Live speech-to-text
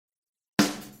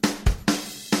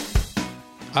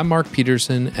I'm Mark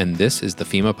Peterson, and this is the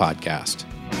FEMA Podcast.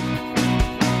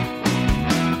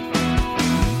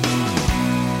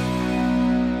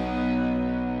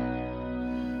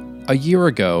 A year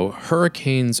ago,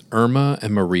 Hurricanes Irma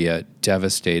and Maria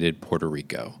devastated Puerto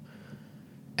Rico.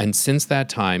 And since that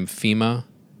time, FEMA,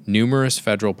 numerous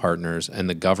federal partners, and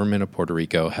the government of Puerto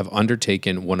Rico have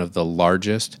undertaken one of the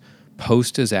largest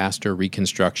post-disaster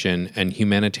reconstruction and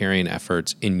humanitarian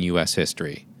efforts in U.S.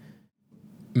 history.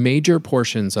 Major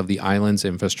portions of the island's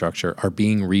infrastructure are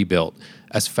being rebuilt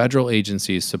as federal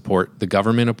agencies support the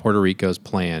government of Puerto Rico's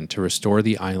plan to restore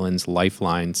the island's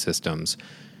lifeline systems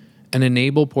and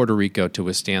enable Puerto Rico to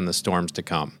withstand the storms to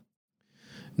come.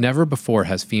 Never before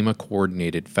has FEMA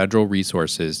coordinated federal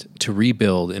resources to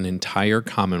rebuild an entire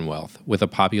Commonwealth with a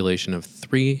population of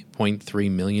 3.3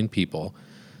 million people,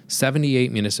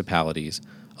 78 municipalities,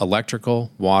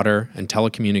 electrical, water, and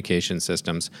telecommunication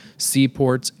systems,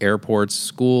 seaports, airports,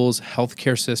 schools,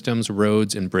 healthcare systems,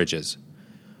 roads, and bridges.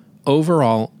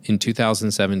 Overall, in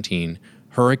 2017,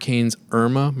 Hurricanes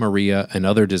Irma, Maria, and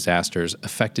other disasters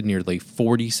affected nearly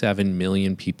 47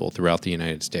 million people throughout the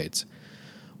United States.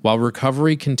 While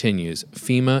recovery continues,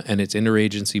 FEMA and its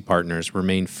interagency partners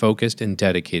remain focused and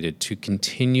dedicated to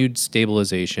continued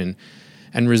stabilization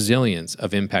and resilience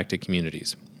of impacted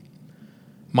communities.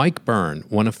 Mike Byrne,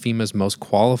 one of FEMA's most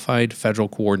qualified federal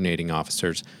coordinating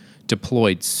officers,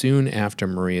 deployed soon after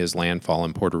Maria's landfall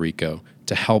in Puerto Rico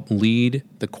to help lead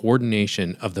the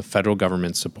coordination of the federal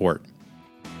government's support.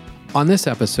 On this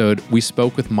episode, we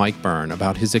spoke with Mike Byrne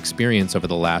about his experience over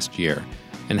the last year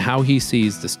and how he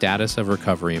sees the status of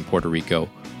recovery in Puerto Rico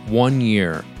 1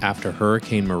 year after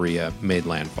Hurricane Maria made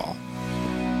landfall.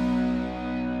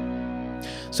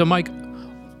 So, Mike,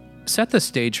 set the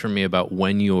stage for me about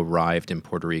when you arrived in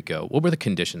Puerto Rico. What were the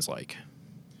conditions like?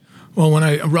 Well, when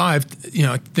I arrived,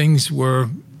 things were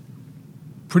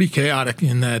pretty chaotic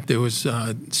in that there was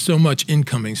so much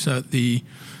incoming. So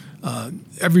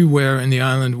everywhere in the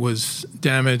island was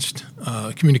damaged.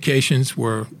 Communications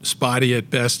were spotty at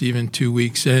best, even 2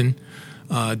 weeks in.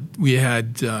 We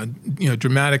had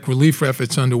dramatic relief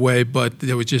efforts underway, but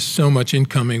there was just so much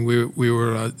incoming. We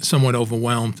were somewhat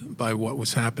overwhelmed by what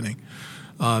was happening.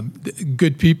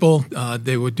 Good people,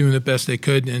 they were doing the best they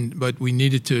could, but we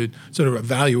needed to sort of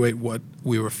evaluate what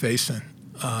we were facing.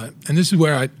 And this is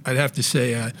where I'd have to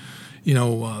say, I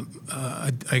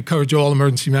encourage all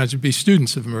emergency managers to be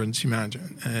students of emergency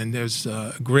management. And there's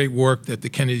great work that the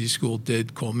Kennedy School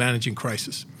did called Managing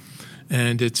Crisis.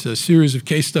 And it's a series of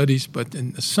case studies, but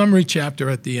in the summary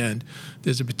chapter at the end,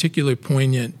 there's a particularly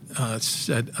poignant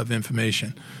set of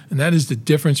information. And that is the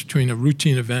difference between a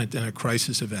routine event and a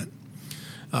crisis event.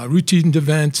 Routine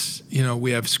events,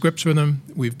 we have scripts for them.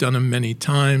 We've done them many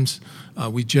times.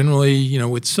 We generally,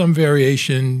 with some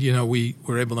variation, we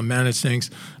were able to manage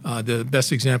things. The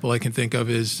best example I can think of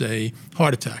is a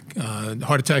heart attack. The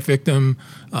heart attack victim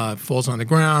falls on the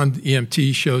ground,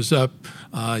 EMT shows up.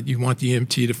 You want the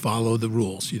EMT to follow the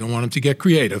rules. You don't want them to get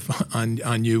creative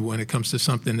on you when it comes to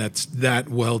something that's that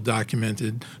well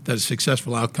documented, that a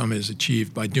successful outcome is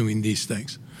achieved by doing these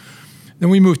things. Then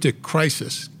we move to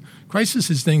crisis. Crisis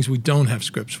is things we don't have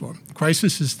scripts for.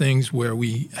 Crisis is things where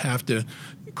we have to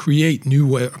create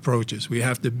new approaches. We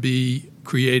have to be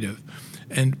creative.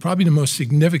 And probably the most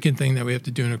significant thing that we have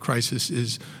to do in a crisis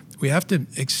is we have to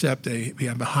accept we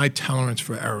have a high tolerance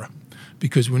for error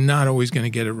because we're not always going to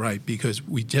get it right because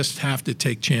we just have to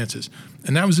take chances.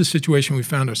 And that was the situation we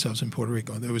found ourselves in Puerto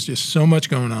Rico. There was just so much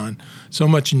going on, so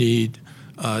much need,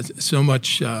 so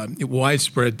much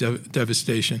widespread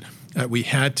devastation. We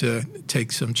had to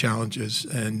take some challenges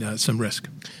and some risk.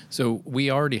 So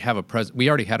we already had a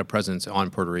presence on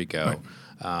Puerto Rico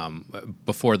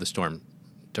before the storm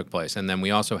took place, and then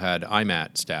we also had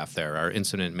IMAT staff there, our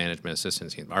incident management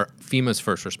assistance team. Our FEMA's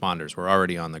first responders were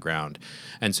already on the ground,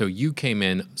 and so you came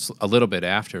in a little bit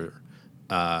after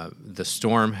the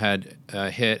storm had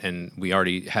hit, and we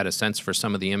already had a sense for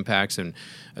some of the impacts, and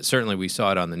certainly we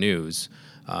saw it on the news,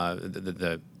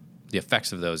 the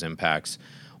effects of those impacts.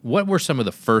 What were some of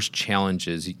the first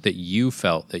challenges that you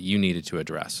felt that you needed to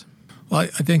address? Well, I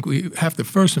think we have to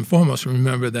first and foremost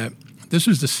remember that this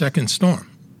was the second storm.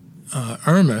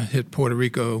 Irma hit Puerto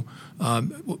Rico,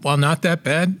 while not that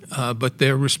bad, but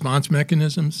their response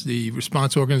mechanisms, the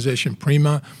response organization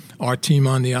PRIMA, our team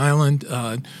on the island,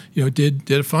 did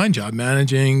a fine job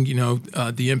managing,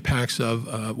 the impacts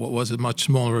of what was a much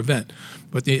smaller event.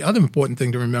 But the other important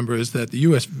thing to remember is that the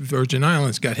U.S. Virgin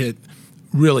Islands got hit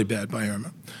really bad by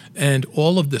Irma. And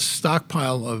all of the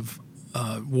stockpile of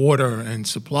water and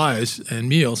supplies and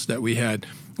meals that we had,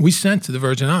 we sent to the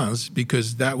Virgin Islands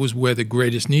because that was where the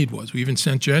greatest need was. We even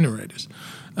sent generators.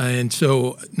 And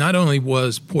so not only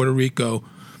was Puerto Rico,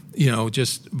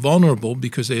 just vulnerable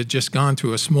because they had just gone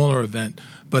through a smaller event,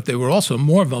 but they were also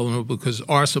more vulnerable because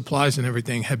our supplies and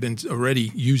everything had been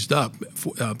already used up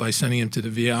by sending them to the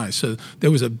VI. So there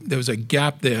was a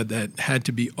gap there that had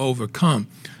to be overcome,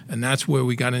 and that's where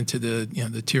we got into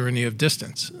the tyranny of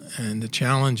distance and the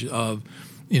challenge of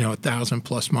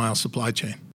 1,000+ mile supply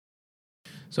chain.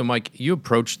 So, Mike, you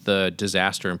approached the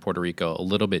disaster in Puerto Rico a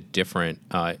little bit different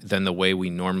than the way we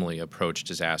normally approach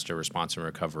disaster response and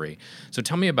recovery. So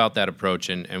tell me about that approach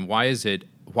and why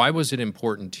was it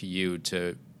important to you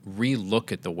to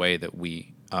relook at the way that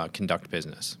we conduct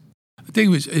business? I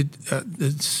think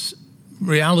it's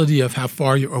reality of how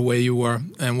far away you were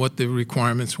and what the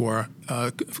requirements were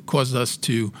caused us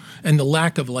to, and the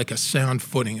lack of like a sound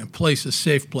footing, a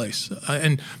safe place.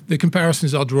 And the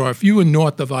comparisons I'll draw, if you were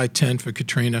north of I-10 for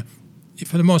Katrina,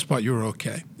 for the most part, you were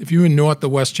okay. If you were north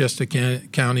of Westchester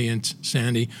County and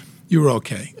Sandy, you were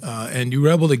okay. And you were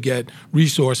able to get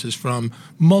resources from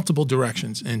multiple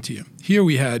directions into you. Here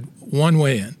we had one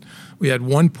way in. We had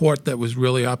one port that was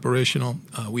really operational.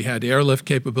 We had airlift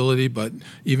capability, but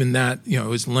even that,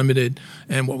 was limited.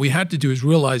 And what we had to do is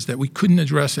realize that we couldn't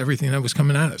address everything that was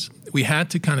coming at us. We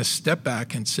had to kind of step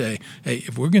back and say, hey,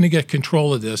 if we're going to get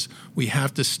control of this, we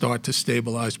have to start to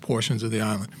stabilize portions of the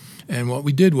island. And what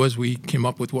we did was we came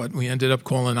up with what we ended up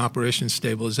calling Operation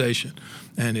Stabilization.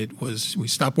 And we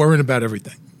stopped worrying about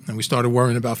everything. And we started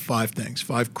worrying about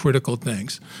 5 critical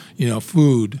things,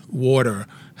 food, water,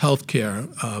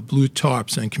 healthcare, blue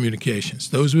tarps, and communications.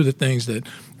 Those were the things that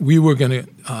we were going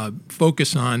to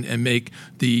focus on and make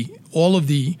all of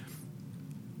the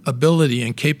ability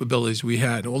and capabilities we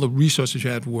had, all the resources we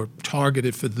had were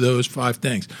targeted for those 5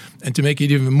 things. And to make it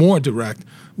even more direct,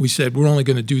 we said we're only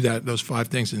going to do those 5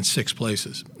 things in 6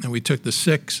 places. And we took the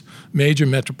 6 major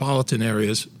metropolitan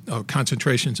areas,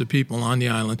 concentrations of people on the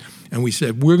island, and we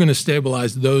said we're going to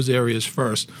stabilize those areas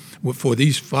first for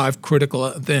these 5 critical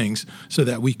things so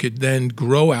that we could then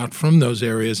grow out from those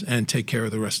areas and take care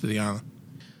of the rest of the island.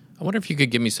 I wonder if you could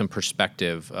give me some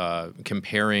perspective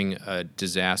comparing a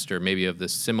disaster maybe of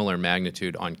this similar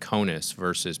magnitude on CONUS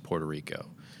versus Puerto Rico.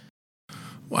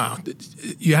 Wow.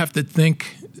 You have to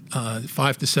think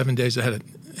 5 to 7 days ahead.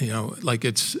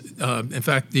 In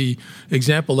fact, the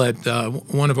example that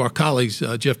one of our colleagues,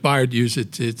 Jeff Byrne,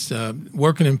 used, it's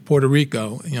working in Puerto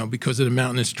Rico, because of the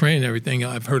mountainous terrain and everything.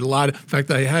 I've heard in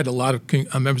fact, I had a lot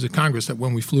of members of Congress that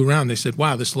when we flew around, they said,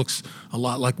 wow, this looks a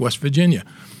lot like West Virginia.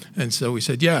 And so we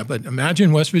said, yeah, but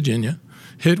imagine West Virginia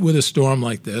hit with a storm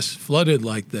like this, flooded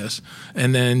like this,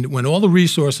 and then when all the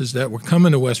resources that were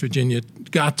coming to West Virginia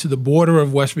got to the border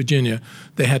of West Virginia,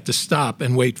 they had to stop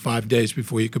and wait 5 days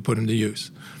before you could put them to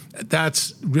use.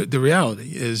 That's the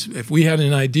reality, is if we had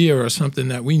an idea or something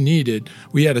that we needed,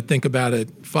 we had to think about it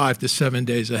 5 to 7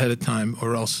 days ahead of time,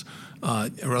 or else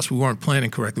we weren't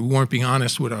planning correctly. We weren't being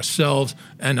honest with ourselves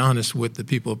and honest with the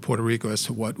people of Puerto Rico as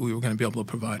to what we were going to be able to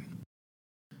provide.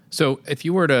 So if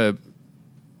you were to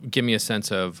give me a sense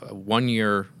of 1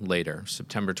 year later,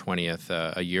 September 20th,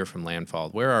 a year from landfall,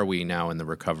 where are we now in the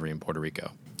recovery in Puerto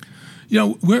Rico?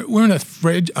 We're in a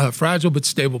fragile but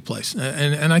stable place,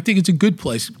 and I think it's a good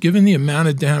place, given the amount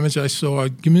of damage I saw,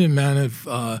 given the amount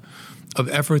of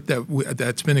effort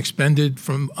that's been expended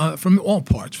from all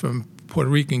parts, from Puerto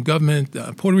Rican government,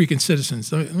 Puerto Rican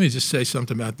citizens. Let me just say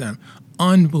something about them.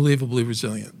 Unbelievably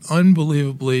resilient,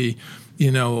 unbelievably,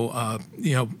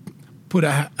 put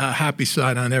a happy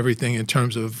side on everything in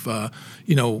terms of,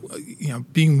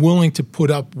 being willing to put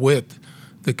up with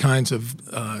the kinds of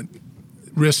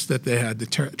risks that they had, the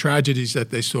tragedies that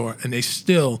they saw, and they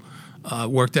still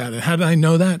worked at it. How did I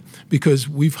know that? Because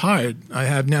I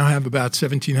now have about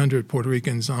 1,700 Puerto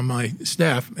Ricans on my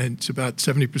staff, and it's about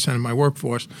 70% of my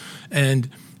workforce, and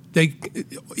they,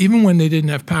 even when they didn't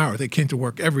have power, they came to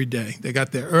work every day. They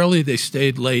got there early, they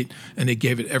stayed late, and they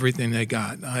gave it everything they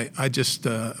got. I just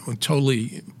was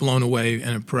totally blown away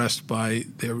and impressed by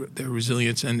their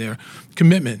resilience and their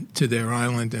commitment to their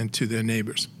island and to their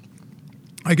neighbors.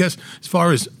 I guess as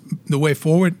far as the way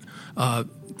forward,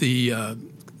 the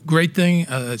great thing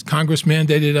is Congress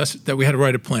mandated us that we had to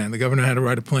write a plan. The governor had to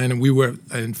write a plan, and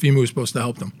FEMA was supposed to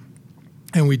help them.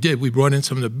 And we did. We brought in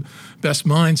some of the best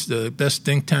minds, the best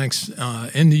think tanks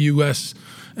in the U.S.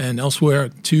 and elsewhere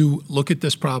to look at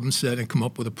this problem set and come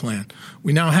up with a plan.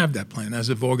 We now have that plan. As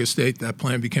of August 8th, that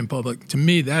plan became public. To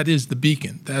me, that is the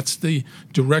beacon. That's the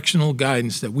directional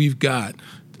guidance that we've got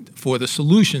for the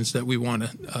solutions that we want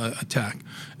to attack.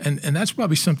 And that's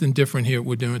probably something different here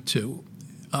we're doing too.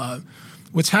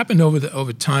 What's happened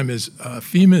over time is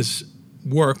FEMA's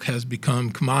work has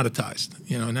become commoditized.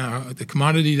 Now the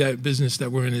commodity that business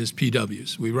that we're in is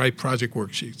PWs. We write project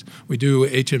worksheets. We do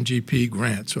HMGP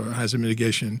grants or hazard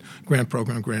mitigation grant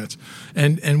program grants.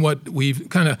 And what we've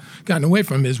kind of gotten away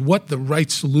from is what the right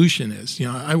solution is.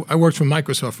 I worked for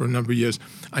Microsoft for a number of years.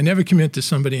 I never came into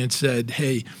somebody and said,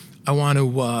 hey, I want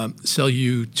to sell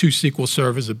you 2 SQL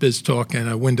servers, a BizTalk, and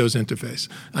a Windows interface.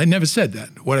 I never said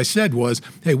that. What I said was,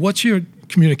 hey, what's your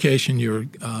communication, your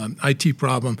IT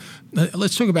problem?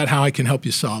 Let's talk about how I can help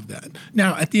you solve that.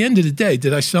 Now, at the end of the day,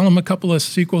 did I sell them a couple of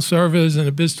SQL servers and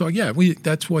a BizTalk? Yeah,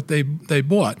 that's what they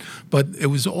bought. But it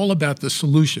was all about the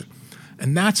solution.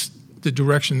 And that's the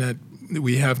direction that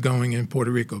we have going in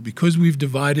Puerto Rico, because we've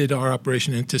divided our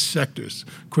operation into sectors,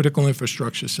 critical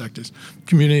infrastructure sectors,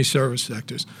 community service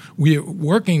sectors. We are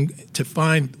working to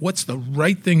find what's the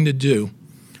right thing to do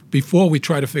before we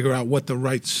try to figure out what the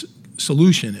right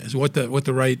solution is, what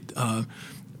the right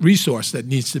resource that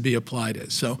needs to be applied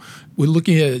is. So we're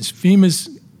looking at it as FEMA's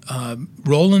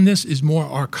role in this is more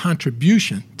our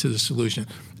contribution to the solution,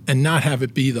 and not have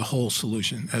it be the whole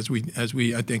solution, as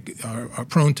we I think are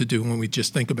prone to do when we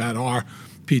just think about our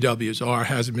PWs, our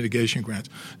hazard mitigation grants.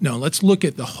 No, let's look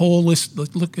at let's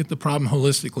look at the problem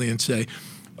holistically and say,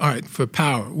 all right, for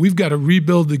power, we've got to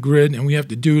rebuild the grid, and we have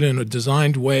to do it in a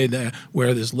designed way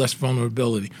where there's less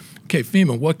vulnerability. Okay,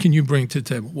 FEMA, what can you bring to the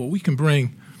table? Well, we can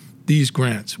bring these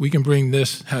grants. We can bring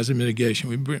this hazard mitigation.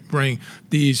 We bring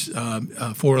these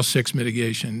 406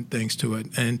 mitigation things to it,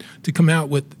 and to come out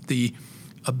with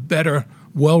a better,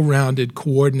 well-rounded,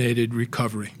 coordinated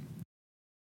recovery.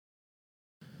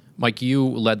 Mike, you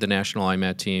led the national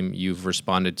IMAT team. You've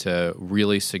responded to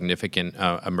really significant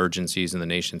emergencies in the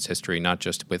nation's history, not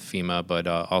just with FEMA, but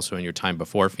also in your time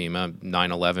before FEMA,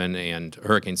 9/11 and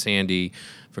Hurricane Sandy,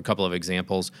 for a couple of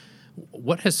examples.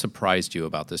 What has surprised you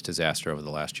about this disaster over the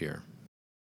last year?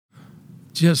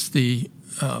 Just the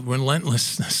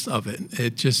relentlessness of it.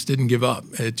 It just didn't give up.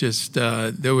 It just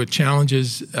there were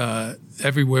challenges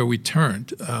everywhere we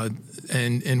turned,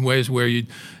 and in ways where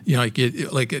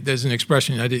there's an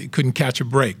expression, couldn't catch a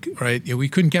break, right? We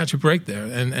couldn't catch a break there,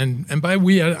 and by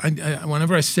we,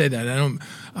 whenever I say that,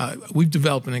 we've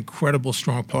developed an incredible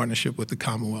strong partnership with the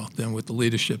Commonwealth and with the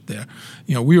leadership there.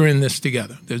 We were in this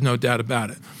together. There's no doubt about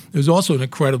it. There's also an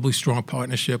incredibly strong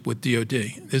partnership with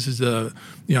DoD. This is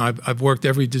I've worked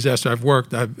every disaster I've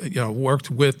worked. I've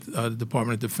worked with the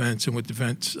Department of Defense and with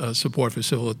Defense Support for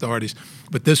Civil Authorities,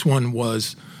 but this one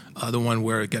was the one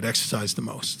where it got exercised the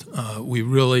most. We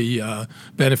really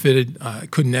benefited.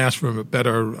 Couldn't ask for a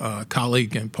better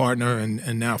colleague and partner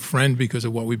and now friend because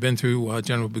of what we've been through,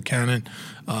 General Buchanan.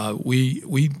 We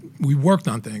worked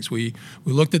on things. We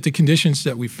looked at the conditions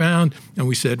that we found, and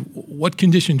we said, what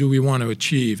condition do we want to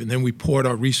achieve? And then we poured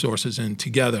our resources in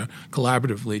together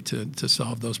collaboratively to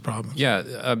solve those problems.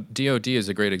 Yeah, DoD is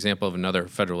a great example of another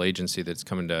federal agency that's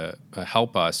coming to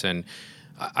help us. And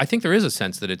I think there is a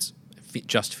sense that it's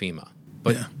just FEMA.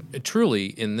 But truly,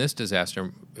 in this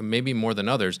disaster, maybe more than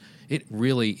others, it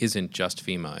really isn't just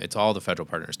FEMA. It's all the federal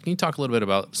partners. Can you talk a little bit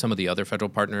about some of the other federal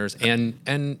partners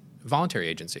and voluntary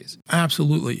agencies?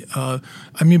 Absolutely.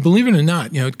 Believe it or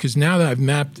not, because now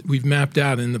that we've mapped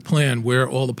out in the plan where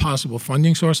all the possible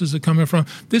funding sources are coming from,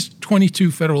 there's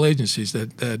 22 federal agencies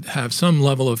that have some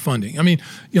level of funding.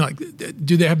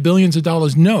 Do they have billions of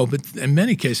dollars? No, but in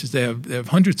many cases they have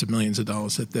hundreds of millions of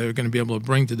dollars that they're going to be able to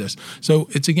bring to this. So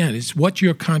it's what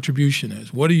your contribution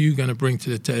is. What are you going to bring to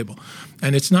the table?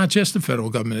 And it's not just the federal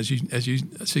government, as you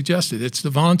suggested. It's the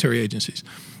voluntary agencies.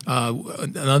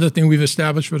 Another thing we've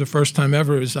established for the first time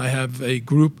ever is I have a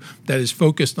group that is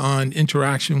focused on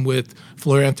interaction with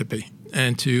philanthropy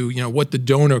and to what the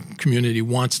donor community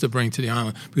wants to bring to the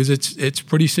island, because it's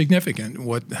pretty significant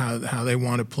how they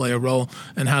want to play a role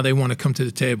and how they want to come to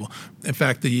the table. In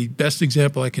fact, the best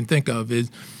example I can think of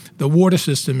is the water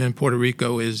system in Puerto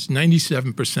Rico is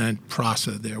 97%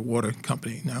 PRASA, their water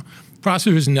company. Now,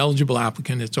 PRASA is an eligible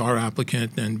applicant. It's our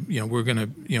applicant, and we're going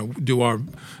to do our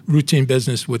routine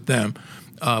business with them.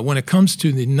 When it comes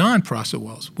to the non-PRASA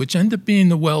wells, which end up being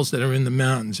the wells that are in the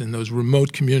mountains in those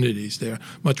remote communities, they're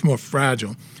much more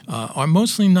fragile, are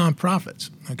mostly nonprofits.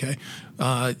 Okay,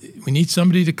 we need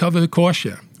somebody to cover the cost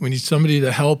share. We need somebody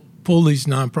to help pull these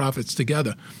nonprofits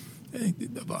together.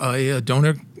 A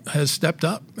donor has stepped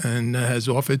up and has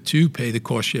offered to pay the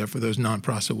cost share for those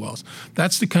non-PRASA wells.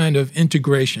 That's the kind of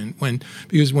integration.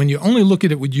 Because when you only look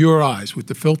at it with your eyes, with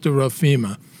the filter of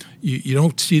FEMA, you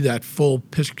don't see that full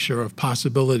picture of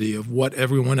possibility of what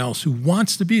everyone else who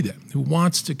wants to be there, who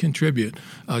wants to contribute,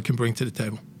 can bring to the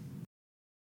table.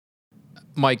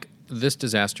 Mike, this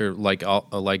disaster, like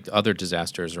other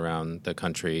disasters around the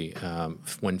country,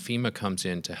 when FEMA comes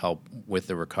in to help with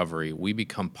the recovery, we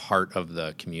become part of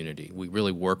the community. We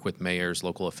really work with mayors,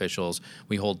 local officials.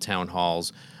 We hold town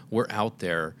halls. We're out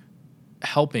there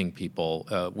helping people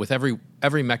with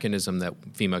every mechanism that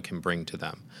FEMA can bring to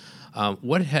them.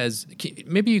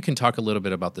 Maybe you can talk a little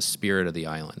bit about the spirit of the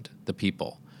island, the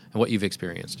people, and what you've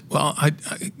experienced. Well,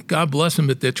 God bless them,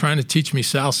 but they're trying to teach me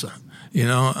salsa,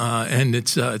 and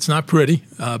it's not pretty,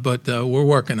 but we're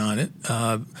working on it.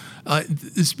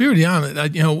 The spirit of the island,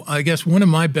 I guess one of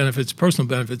my personal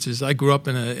benefits, is I grew up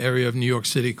in an area of New York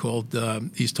City called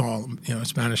East Harlem,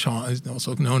 Spanish Harlem,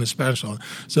 also known as Spanish Harlem.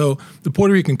 So the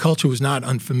Puerto Rican culture was not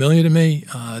unfamiliar to me.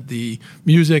 The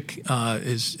music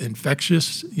is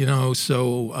infectious,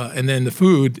 and then the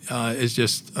food is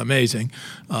just amazing.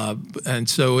 And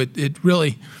so it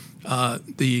really...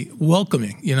 the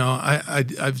welcoming,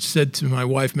 I've said to my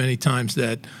wife many times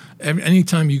that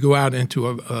anytime you go out into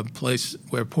a place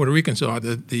where Puerto Ricans are,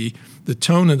 the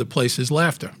tone of the place is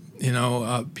laughter.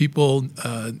 People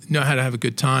know how to have a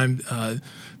good time.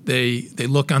 They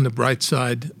look on the bright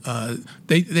side.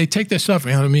 They take their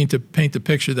suffering. I don't mean to paint the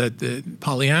picture that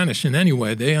Pollyannish in any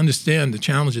way. They understand the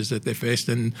challenges that they faced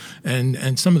and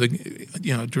some of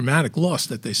the dramatic loss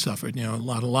that they suffered. A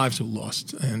lot of lives were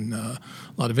lost and a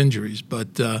lot of injuries.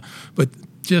 But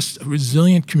just a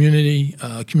resilient community,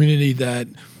 community that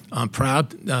I'm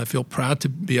proud. I feel proud to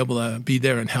be able to be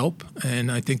there and help,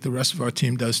 and I think the rest of our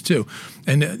team does too.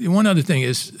 And one other thing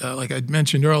is, like I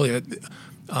mentioned earlier.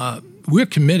 I'm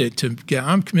committed to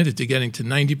getting to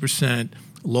 90%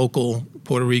 local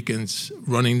Puerto Ricans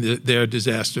running their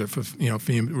disaster for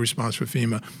FEMA response for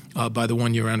FEMA by the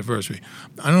 1-year anniversary.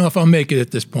 I don't know if I'll make it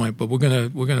at this point, but we're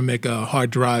gonna make a hard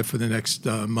drive for the next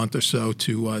month or so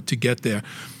to get there,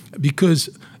 because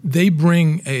they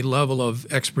bring a level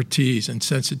of expertise and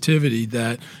sensitivity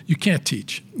that you can't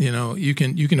teach. You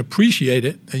can appreciate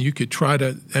it and you could try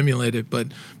to emulate it, but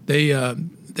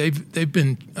they've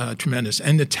been tremendous.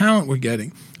 And the talent we're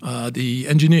getting, the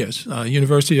engineers,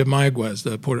 University of Mayaguez,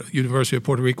 University of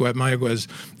Puerto Rico at Mayaguez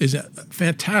is a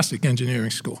fantastic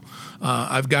engineering school.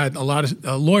 I've got a lot of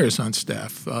lawyers on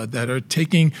staff that are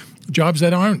taking jobs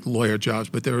that aren't lawyer jobs,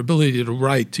 but their ability to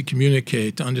write, to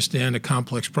communicate, to understand a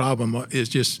complex problem is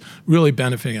just really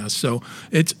benefiting us. So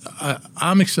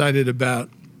I'm excited about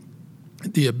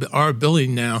our ability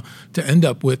now to end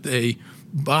up with a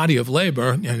body of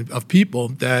labor and of people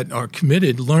that are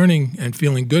committed, learning and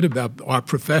feeling good about our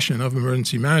profession of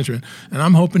emergency management. And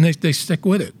I'm hoping they stick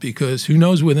with it, because who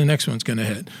knows where the next one's going to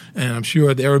hit. And I'm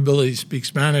sure their ability to speak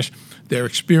Spanish, their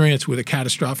experience with a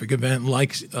catastrophic event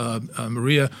like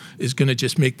Maria, is going to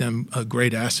just make them a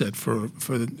great asset for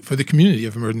the community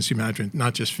of emergency management,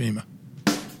 not just FEMA.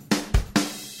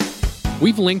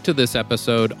 We've linked to this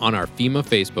episode on our FEMA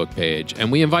Facebook page,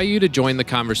 and we invite you to join the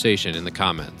conversation in the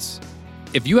comments.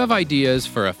 If you have ideas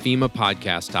for a FEMA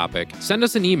podcast topic, send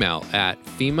us an email at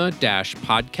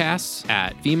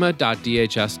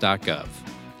fema-podcasts@fema.dhs.gov.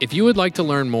 If you would like to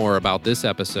learn more about this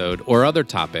episode or other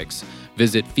topics,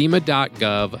 visit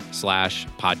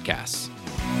fema.gov/podcasts.